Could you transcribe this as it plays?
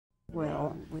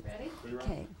Well, with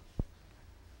okay.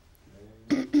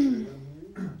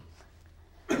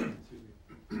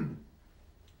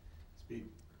 Speed.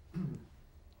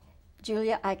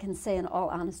 Julia, I can say in all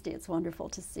honesty, it's wonderful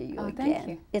to see you again. Thank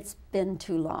you. It's been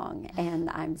too long, and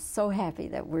I'm so happy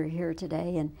that we're here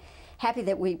today, and happy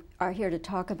that we are here to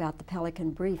talk about the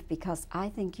Pelican Brief, because I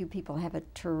think you people have a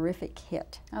terrific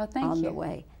hit on the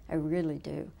way. I really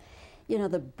do. You know,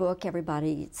 the book,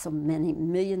 everybody, so many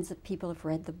millions of people have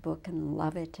read the book and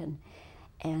love it,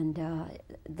 and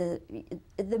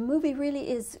the movie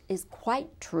really is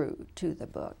quite true to the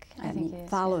book. I think it is,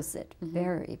 follows it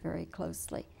very, very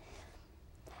closely.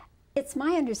 It's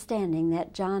my understanding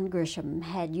that John Grisham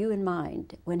had you in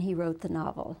mind when he wrote the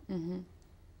novel. Well,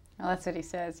 that's what he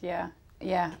says, yeah.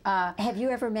 Yeah. Have you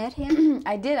ever met him?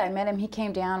 I did. I met him. He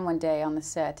came down one day on the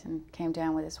set and came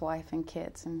down with his wife and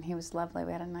kids, and he was lovely.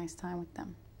 We had a nice time with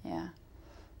them. Yeah.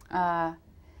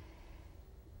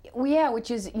 Well, yeah, which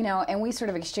is, you know, and we sort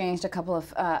of exchanged a couple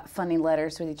of funny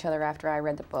letters with each other after I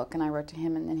read the book, and I wrote to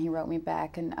him, and then he wrote me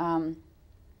back. And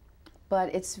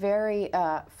but it's very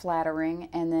flattering,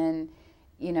 and then,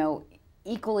 you know,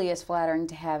 equally as flattering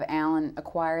to have Alan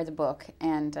acquire the book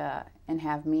and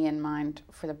have me in mind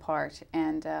for the part,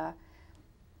 and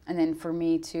then for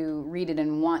me to read it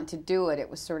and want to do it. It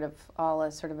was sort of all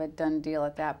a sort of a done deal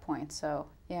at that point. So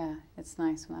yeah, it's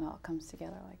nice when that all comes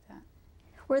together like that.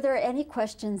 Were there any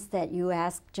questions that you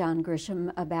asked John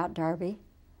Grisham about Darby?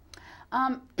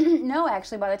 No,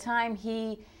 actually, by the time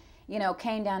he, you know,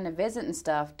 came down to visit and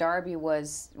stuff, Darby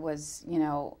was, you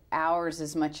know, ours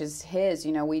as much as his.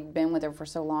 You know, we'd been with her for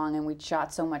so long and we'd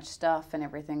shot so much stuff and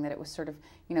everything that it was sort of,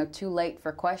 you know, too late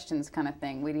for questions kind of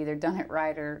thing. We'd either done it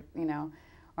right or, you know,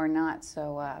 or not.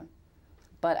 So,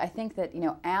 but I think that, you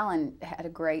know, Alan had a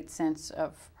great sense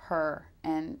of her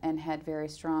and had very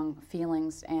strong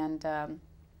feelings and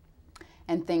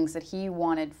things that he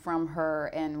wanted from her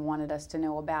and wanted us to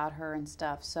know about her and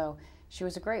stuff. So she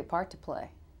was a great part to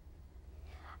play.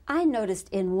 I noticed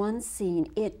in one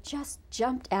scene, it just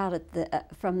jumped out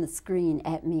at from the screen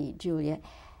at me, Julia,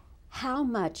 how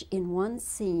much in one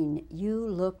scene you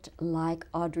looked like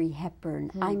Audrey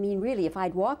Hepburn. I mean, really, if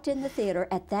I'd walked in the theater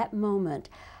at that moment,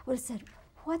 I would have said,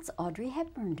 what's Audrey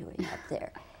Hepburn doing up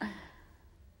there?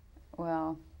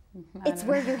 Well, it's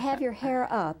where you have your hair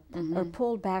up or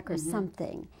pulled back or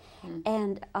something.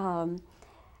 And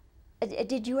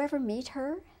did you ever meet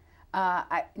her?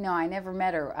 No, I never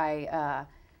met her. I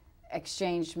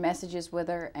exchanged messages with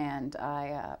her, and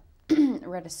I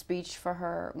read a speech for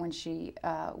her when she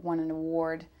won an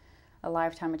award, a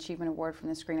Lifetime Achievement Award from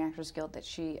the Screen Actors Guild that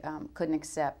she couldn't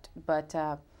accept. But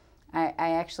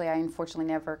I unfortunately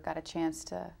never got a chance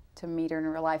to meet her in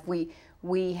real life.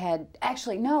 We had,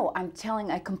 actually, no, I'm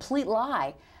telling a complete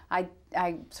lie. I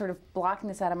sort of blocking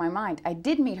this out of my mind. I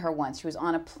did meet her once. She was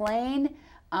on a plane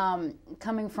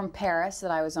coming from Paris that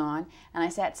I was on, and I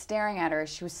sat staring at her as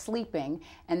she was sleeping,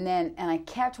 and I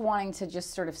kept wanting to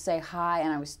just sort of say hi,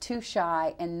 and I was too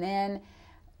shy, and then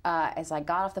as I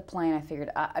got off the plane, I figured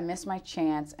I missed my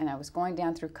chance, and I was going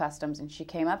down through customs, and she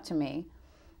came up to me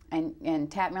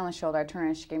and tapped me on the shoulder. I turned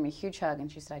and she gave me a huge hug,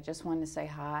 and she said, I just wanted to say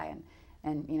hi,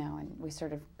 and you know, and we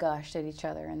sort of gushed at each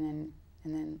other, and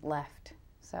then left.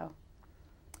 So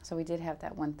we did have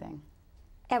that one thing.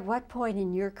 At what point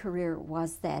in your career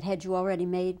was that? Had you already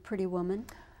made Pretty Woman?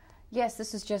 Yes,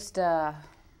 this is just a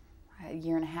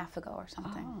year and a half ago or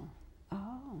something.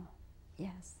 Oh,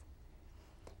 yes.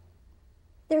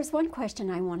 There's one question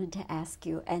I wanted to ask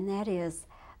you, and that is,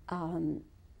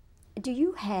 do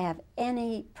you have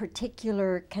any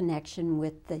particular connection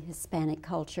with the Hispanic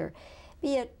culture,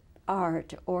 be it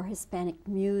art or Hispanic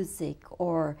music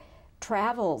or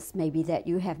travels maybe that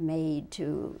you have made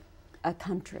to a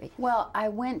country? Well, I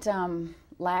went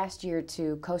last year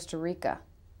to Costa Rica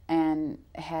and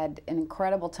had an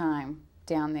incredible time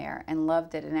down there and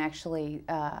loved it, and actually,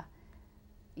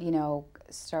 you know,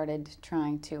 started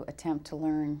trying to attempt to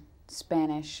learn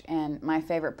Spanish. And my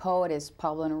favorite poet is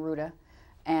Pablo Neruda,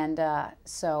 and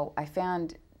so I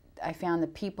found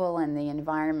the people and the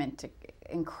environment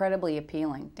incredibly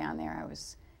appealing down there. I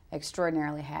was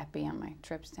extraordinarily happy on my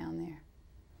trips down there.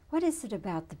 What is it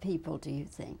about the people, do you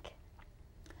think?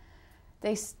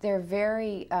 They're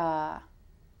very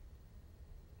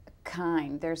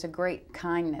kind. There's a great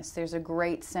kindness. There's a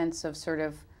great sense of sort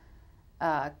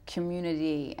of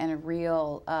community and a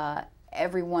real,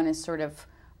 everyone is sort of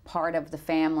part of the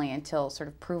family until sort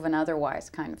of proven otherwise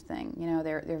kind of thing. You know,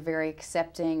 they're very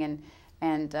accepting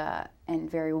and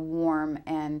very warm,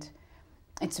 and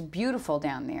it's beautiful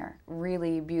down there,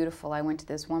 really beautiful. I went to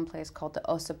this one place called the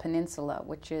Osa Peninsula,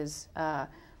 which is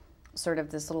sort of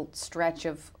this little stretch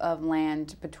of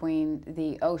land between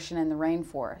the ocean and the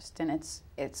rainforest, and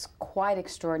it's quite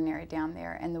extraordinary down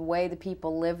there. And the way the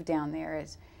people live down there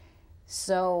is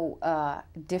so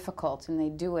difficult, and they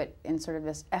do it in sort of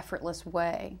this effortless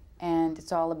way. And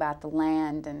it's all about the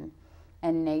land and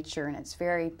nature, and it's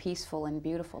very peaceful and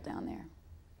beautiful down there.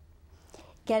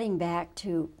 Getting back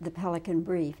to the Pelican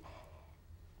Brief,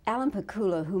 Alan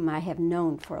Pakula, whom I have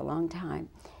known for a long time,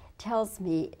 tells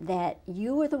me that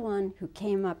you were the one who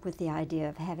came up with the idea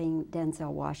of having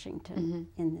Denzel Washington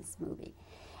in this movie.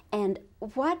 And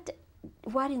what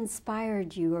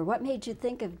inspired you, or what made you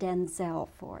think of Denzel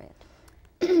for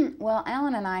it? Well,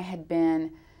 Alan and I had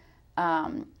been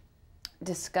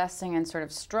discussing and sort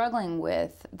of struggling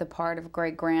with the part of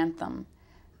Greg Grantham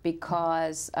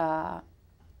because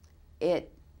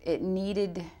it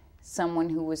needed someone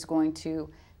who was going to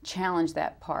challenge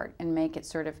that part and make it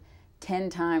sort of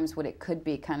 10 times what it could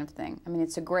be, kind of thing. I mean,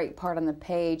 it's a great part on the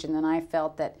page, and then I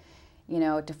felt that, you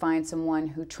know, to find someone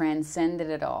who transcended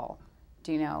it all,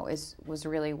 you know, was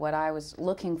really what I was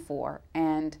looking for.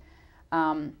 And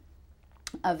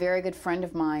a very good friend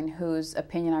of mine, whose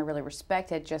opinion I really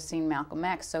respect, had just seen Malcolm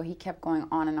X, so he kept going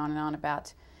on and on and on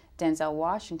about Denzel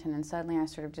Washington, and suddenly I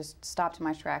sort of just stopped in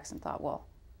my tracks and thought, well,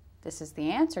 this is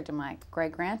the answer to my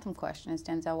Greg Grantham question, is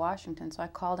Denzel Washington. So I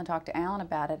called and talked to Alan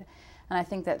about it. And I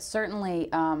think that certainly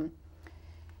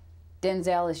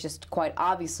Denzel is just quite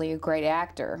obviously a great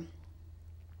actor.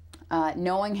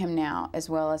 Knowing him now as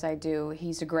well as I do,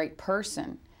 he's a great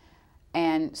person.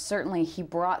 And certainly he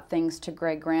brought things to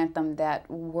Greg Grantham that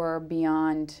were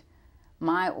beyond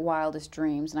my wildest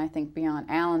dreams, and I think beyond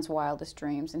Alan's wildest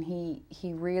dreams. And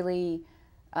he really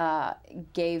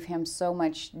gave him so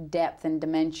much depth and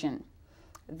dimension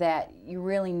that you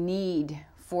really need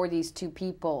for these two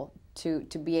people to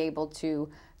be able to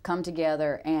come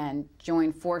together and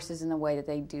join forces in the way that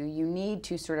they do. You need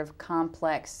two sort of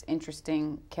complex,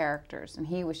 interesting characters, and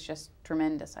he was just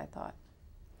tremendous, I thought.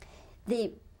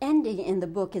 The ending in the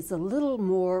book is a little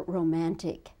more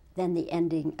romantic than the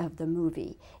ending of the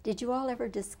movie. Did you all ever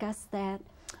discuss that?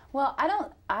 Well,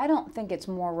 I don't think it's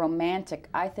more romantic.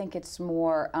 I think it's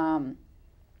more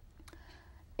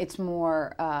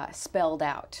spelled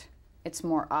out. It's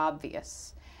more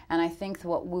obvious. And I think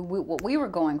what we were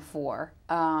going for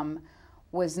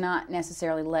was not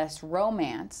necessarily less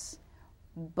romance,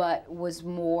 but was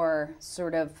more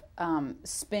sort of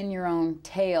spin your own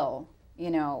tale, you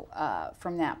know,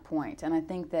 from that point. And I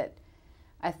think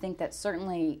that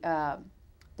certainly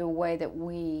the way that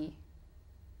we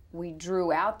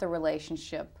drew out the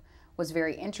relationship was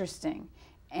very interesting,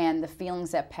 and the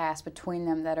feelings that pass between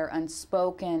them that are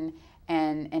unspoken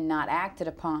and not acted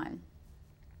upon,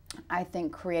 I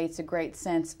think creates a great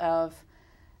sense of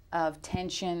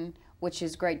tension, which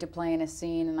is great to play in a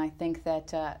scene. And I think that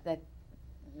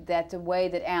that the way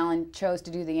that Alan chose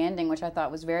to do the ending, which I thought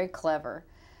was very clever,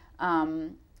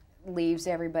 leaves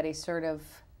everybody sort of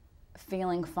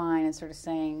feeling fine and sort of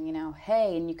saying, you know,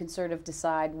 hey, and you can sort of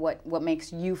decide what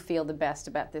makes you feel the best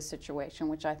about this situation,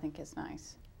 which I think is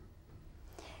nice.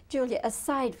 Julia,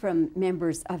 aside from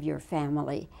members of your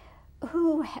family,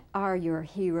 who are your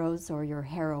heroes or your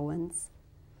heroines?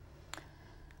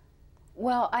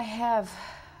 Well, I have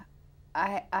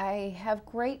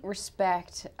great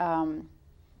respect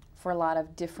for a lot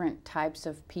of different types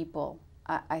of people.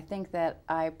 I think that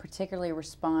I particularly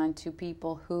respond to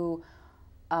people who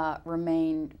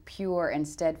remain pure and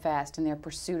steadfast in their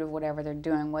pursuit of whatever they're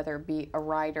doing, whether it be a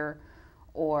writer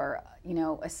or, you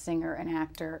know, a singer, an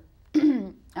actor.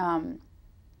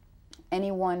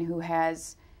 Anyone who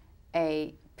has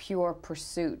a pure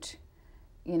pursuit,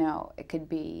 you know, it could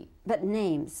be... But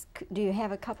names, do you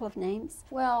have a couple of names?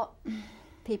 Well,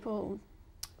 people...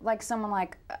 Like someone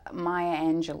like Maya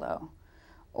Angelou,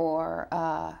 or,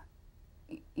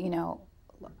 you know,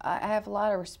 I have a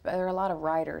lot of respect. There are a lot of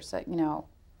writers that, you know,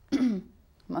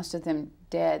 most of them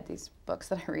dead, these books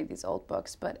that I read, these old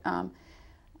books. But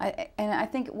I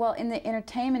think, well, in the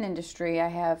entertainment industry, I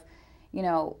have, you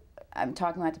know, I'm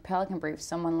talking about the Pelican Brief,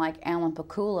 someone like Alan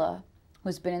Pakula,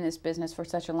 who's been in this business for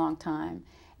such a long time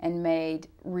and made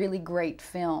really great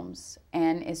films,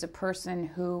 and is a person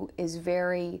who is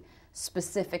very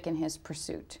specific in his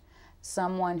pursuit.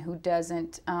 Someone who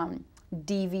doesn't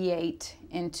deviate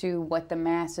into what the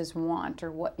masses want,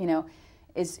 or what, you know,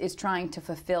 is trying to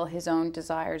fulfill his own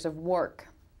desires of work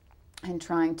and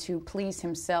trying to please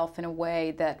himself in a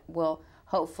way that will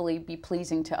hopefully be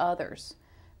pleasing to others,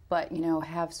 but, you know,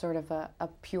 have sort of a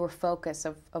pure focus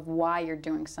of why you're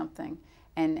doing something,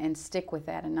 and stick with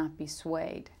that and not be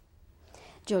swayed.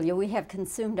 Julia, we have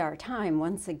consumed our time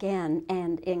once again,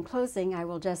 and in closing, I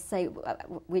will just say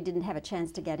we didn't have a chance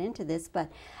to get into this,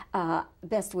 but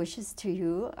best wishes to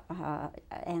you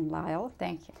and Lyle.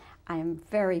 Thank you. I am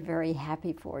very, very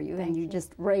happy for you, and you you.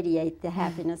 just radiate the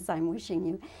happiness I'm wishing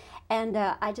you. And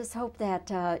I just hope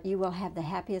that you will have the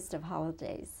happiest of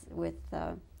holidays with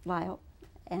Lyle,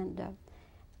 and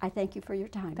I thank you for your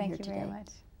time here today. Thank you very much.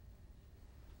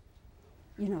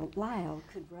 You know, Lyle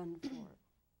could run for...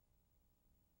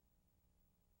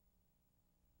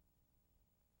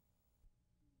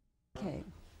 Okay.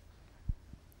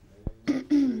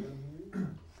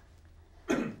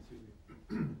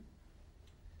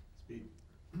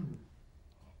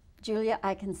 Julia,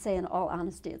 I can say in all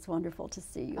honesty, it's wonderful to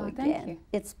see you again. Thank you.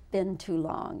 It's been too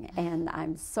long, and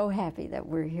I'm so happy that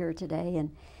we're here today,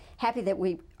 and happy that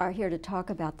we are here to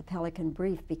talk about the Pelican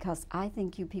Brief, because I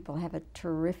think you people have a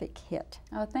terrific hit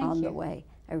on the way.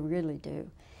 I really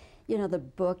do. You know, the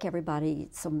book, everybody,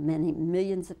 so many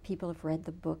millions of people have read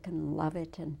the book and love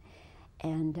it, and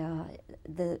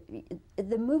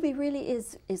the movie really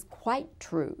is quite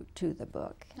true to the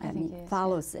book. I mean, it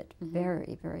follows it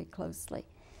very, very closely.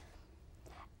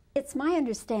 It's my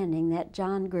understanding that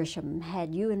John Grisham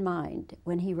had you in mind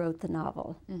when he wrote the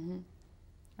novel. Well,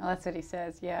 that's what he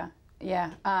says, yeah.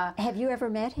 Yeah. Have you ever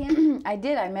met him? I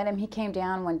did. I met him. He came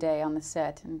down one day on the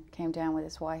set and came down with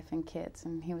his wife and kids,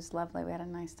 and he was lovely. We had a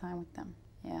nice time with them.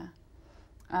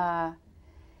 Yeah.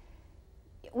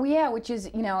 Well, yeah, which is,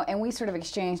 you know, and we sort of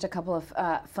exchanged a couple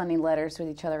of funny letters with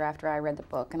each other after I read the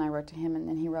book, and I wrote to him, and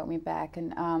then he wrote me back.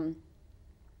 And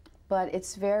but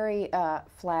it's very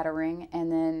flattering,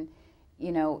 and then,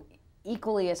 you know,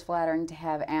 equally as flattering to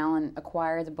have Alan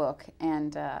acquire the book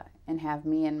and have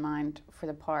me in mind for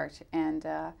the part, and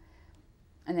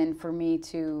then for me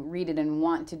to read it and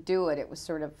want to do it. It was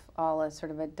sort of all a sort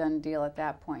of a done deal at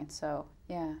that point. So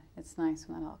yeah, it's nice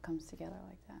when that all comes together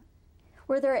like that.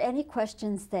 Were there any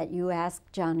questions that you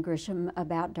asked John Grisham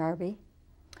about Darby?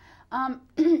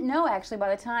 No, actually,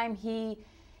 by the time he,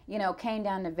 you know, came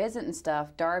down to visit and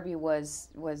stuff, Darby was,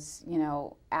 you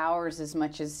know, ours as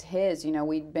much as his. You know,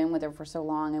 we'd been with her for so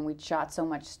long, and we'd shot so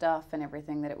much stuff and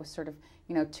everything that it was sort of,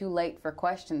 you know, too late for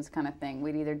questions kind of thing.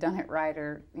 We'd either done it right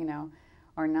or, you know,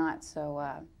 or not. So,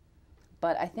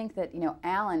 but I think that, you know,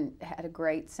 Alan had a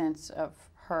great sense of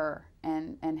her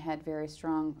and had very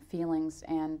strong feelings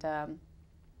and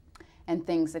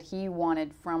things that he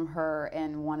wanted from her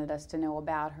and wanted us to know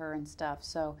about her and stuff.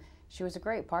 So she was a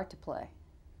great part to play.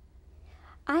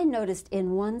 I noticed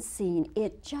in one scene,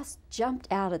 it just jumped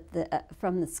out at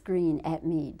from the screen at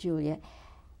me, Julia,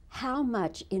 how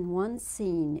much in one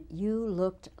scene you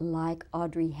looked like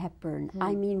Audrey Hepburn.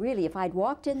 I mean, really, if I'd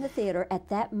walked in the theater at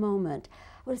that moment,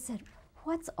 I would have said,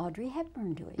 what's Audrey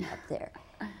Hepburn doing up there?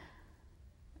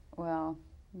 Well,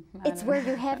 it's where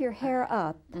you have your hair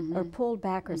up or pulled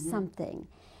back or something.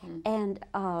 And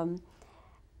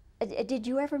did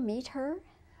you ever meet her?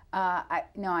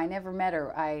 No, I never met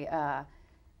her. I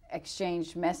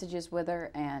exchanged messages with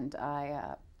her, and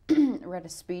I read a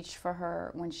speech for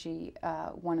her when she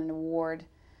won an award,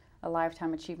 a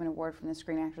Lifetime Achievement Award from the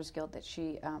Screen Actors Guild that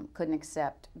she couldn't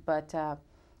accept. But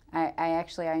I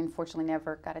unfortunately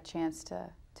never got a chance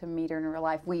to meet her in real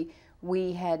life.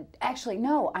 We had, actually,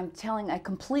 no, I'm telling a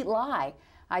complete lie.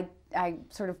 I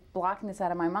sort of blocking this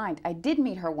out of my mind. I did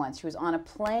meet her once. She was on a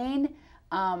plane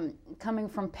coming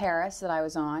from Paris that I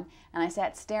was on, and I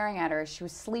sat staring at her as she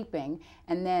was sleeping,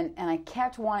 and I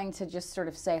kept wanting to just sort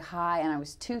of say hi, and I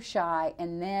was too shy,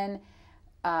 and then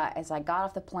as I got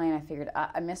off the plane, I figured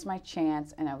I missed my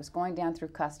chance, and I was going down through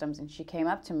customs, and she came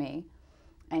up to me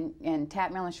and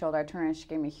tapped me on the shoulder. I turned around and she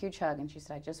gave me a huge hug, and she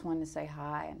said, I just wanted to say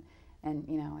hi, and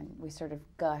you know, and we sort of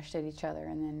gushed at each other,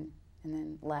 and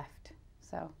then left.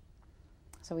 So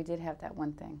we did have that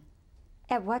one thing.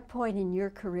 At what point in your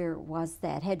career was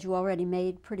that? Had you already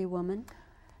made Pretty Woman?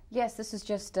 Yes, this is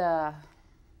just a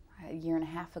year and a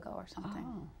half ago or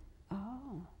something.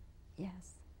 Oh,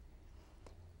 yes.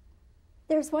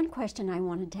 There's one question I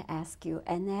wanted to ask you,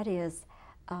 and that is,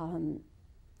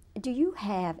 do you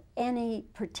have any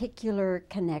particular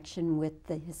connection with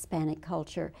the Hispanic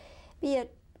culture, be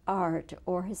it art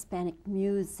or Hispanic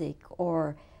music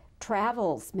or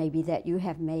travels maybe that you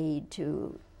have made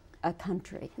to a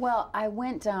country? Well, I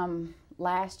went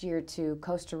last year to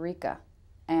Costa Rica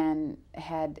and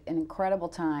had an incredible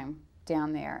time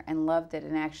down there and loved it,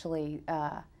 and actually,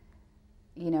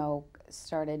 you know,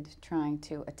 started trying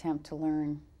to attempt to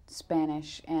learn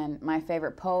Spanish. And my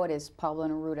favorite poet is Pablo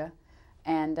Neruda,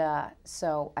 and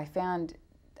so I found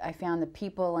the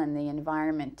people and the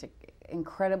environment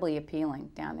incredibly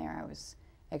appealing down there. I was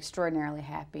extraordinarily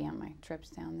happy on my trips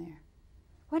down there.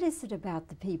 What is it about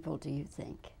the people, do you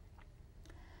think?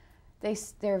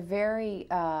 They're very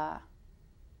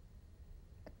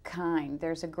kind.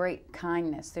 There's a great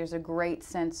kindness. There's a great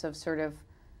sense of sort of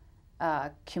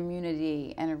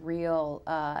community and a real,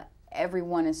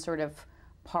 everyone is sort of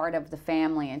part of the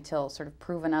family until sort of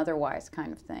proven otherwise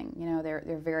kind of thing. You know,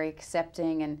 they're very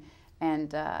accepting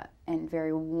and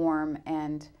very warm,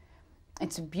 and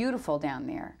it's beautiful down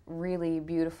there, really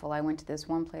beautiful. I went to this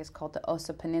one place called the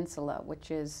Osa Peninsula,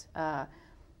 which is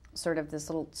sort of this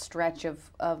little stretch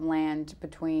of land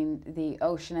between the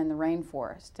ocean and the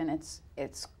rainforest, and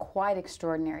it's quite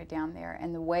extraordinary down there.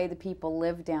 And the way the people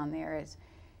live down there is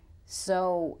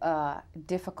so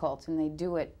difficult, and they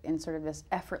do it in sort of this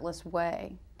effortless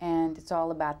way, and it's all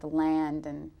about the land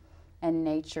and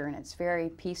nature, and it's very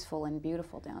peaceful and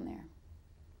beautiful down there.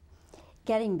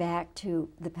 Getting back to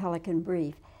the Pelican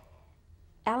Brief,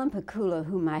 Alan Pakula,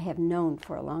 whom I have known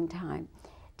for a long time,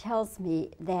 tells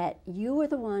me that you were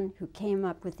the one who came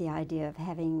up with the idea of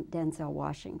having Denzel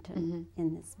Washington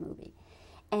in this movie.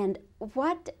 And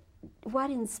what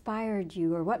inspired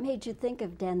you, or what made you think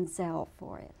of Denzel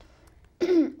for it?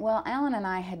 Well, Alan and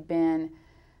I had been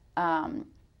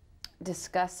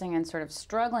discussing and sort of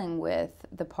struggling with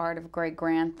the part of Greg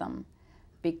Grantham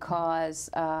because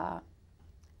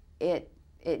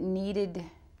it needed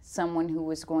someone who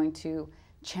was going to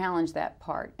challenge that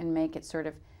part and make it sort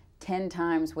of 10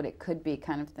 times what it could be,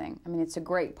 kind of thing. I mean, it's a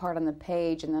great part on the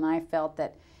page, and then I felt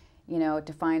that, you know,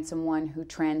 to find someone who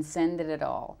transcended it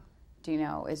all, you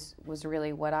know, was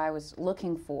really what I was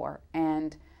looking for.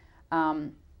 And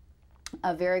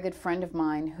a very good friend of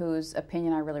mine, whose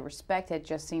opinion I really respect, had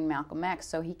just seen Malcolm X,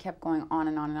 so he kept going on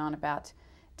and on and on about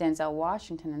Denzel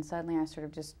Washington, and suddenly I sort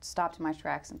of just stopped in my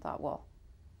tracks and thought, well,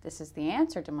 this is the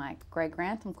answer to my Greg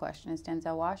Grantham question, is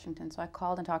Denzel Washington. So I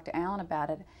called and talked to Alan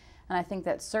about it, and I think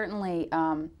that certainly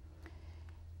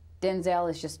Denzel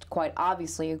is just quite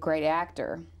obviously a great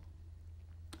actor.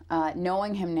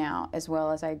 Knowing him now as well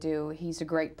as I do, he's a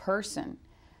great person.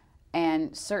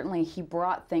 And certainly he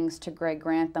brought things to Greg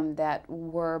Grantham that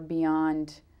were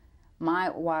beyond my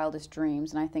wildest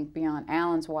dreams, and I think beyond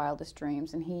Alan's wildest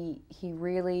dreams. And he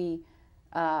really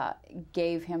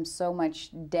gave him so much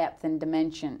depth and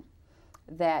dimension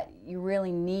that you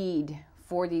really need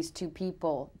for these two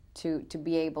people to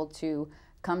be able to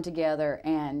come together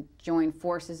and join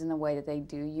forces in the way that they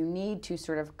do. You need two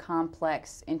sort of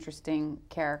complex, interesting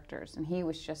characters, and he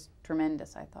was just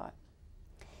tremendous, I thought.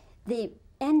 The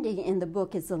ending in the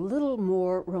book is a little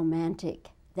more romantic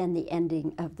than the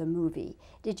ending of the movie.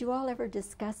 Did you all ever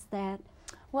discuss that?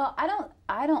 Well,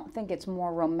 I don't think it's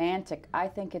more romantic. I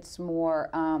think it's more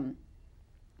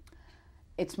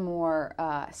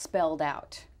spelled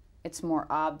out. It's more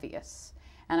obvious.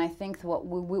 And I think what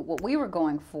we were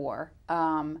going for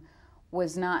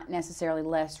was not necessarily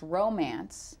less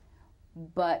romance,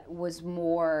 but was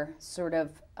more sort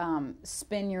of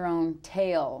spin your own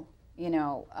tale, you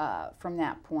know, from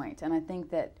that point. And I think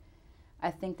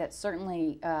that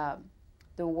certainly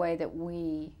the way that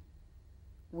we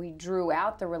drew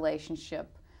out the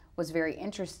relationship was very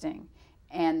interesting,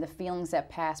 and the feelings that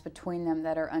pass between them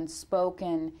that are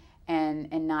unspoken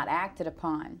and not acted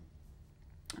upon,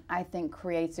 I think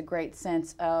creates a great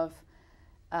sense of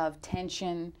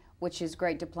tension, which is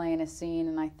great to play in a scene.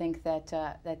 And I think that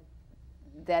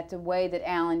that the way that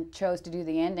Alan chose to do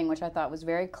the ending, which I thought was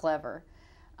very clever,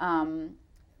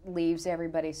 leaves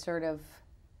everybody sort of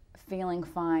feeling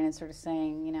fine and sort of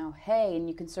saying, you know, hey, and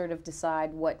you can sort of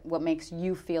decide what makes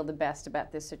you feel the best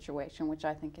about this situation, which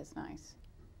I think is nice.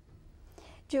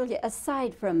 Julia,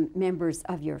 aside from members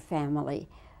of your family,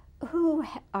 who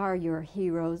are your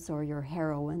heroes or your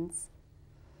heroines?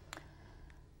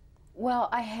 Well,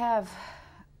 I have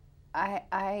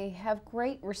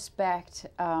great respect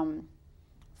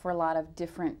for a lot of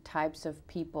different types of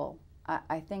people.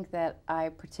 I think that I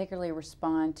particularly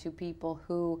respond to people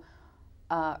who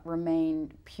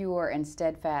remain pure and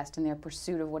steadfast in their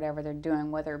pursuit of whatever they're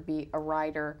doing, whether it be a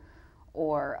writer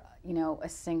or, you know, a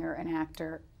singer, an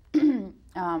actor.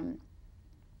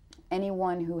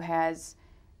 Anyone who has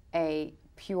a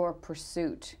pure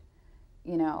pursuit,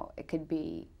 you know, it could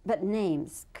be... But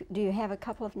names, do you have a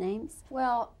couple of names?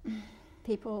 Well,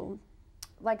 people...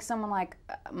 Like someone like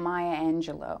Maya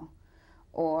Angelou,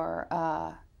 or,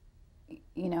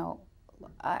 you know,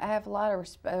 I have a lot of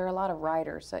respect. There are a lot of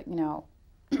writers that, you know,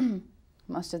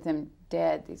 most of them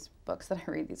dead, these books that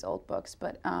I read, these old books.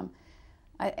 But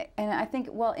I think,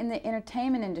 well, in the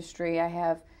entertainment industry, I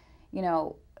have, you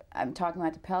know, I'm talking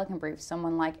about the Pelican Brief,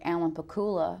 someone like Alan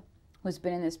Pakula, who's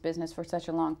been in this business for such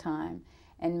a long time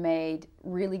and made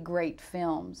really great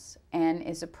films, and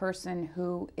is a person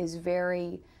who is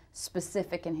very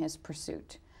specific in his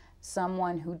pursuit,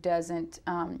 someone who doesn't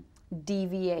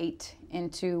deviate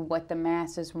into what the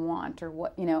masses want, or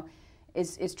what, you know,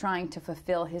 is trying to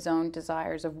fulfill his own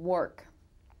desires of work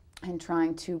and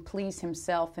trying to please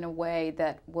himself in a way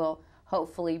that will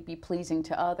hopefully be pleasing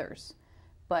to others,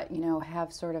 but, you know,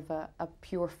 have sort of a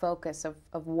pure focus of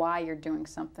why you're doing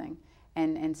something,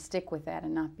 and stick with that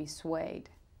and not be swayed.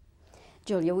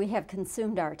 Julia, we have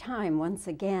consumed our time once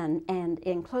again, and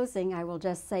in closing, I will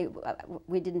just say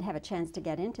we didn't have a chance to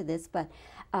get into this, but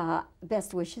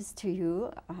best wishes to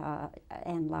you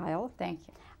and Lyle. Thank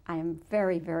you. I am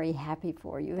very, very happy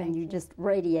for you, and you just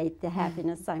radiate the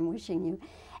happiness I'm wishing you.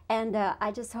 And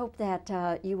I just hope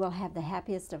that you will have the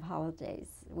happiest of holidays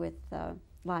with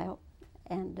Lyle,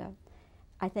 and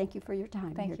I thank you for your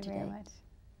time here today. Thank you very much.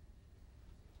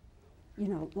 You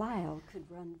know, Lyle could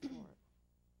run for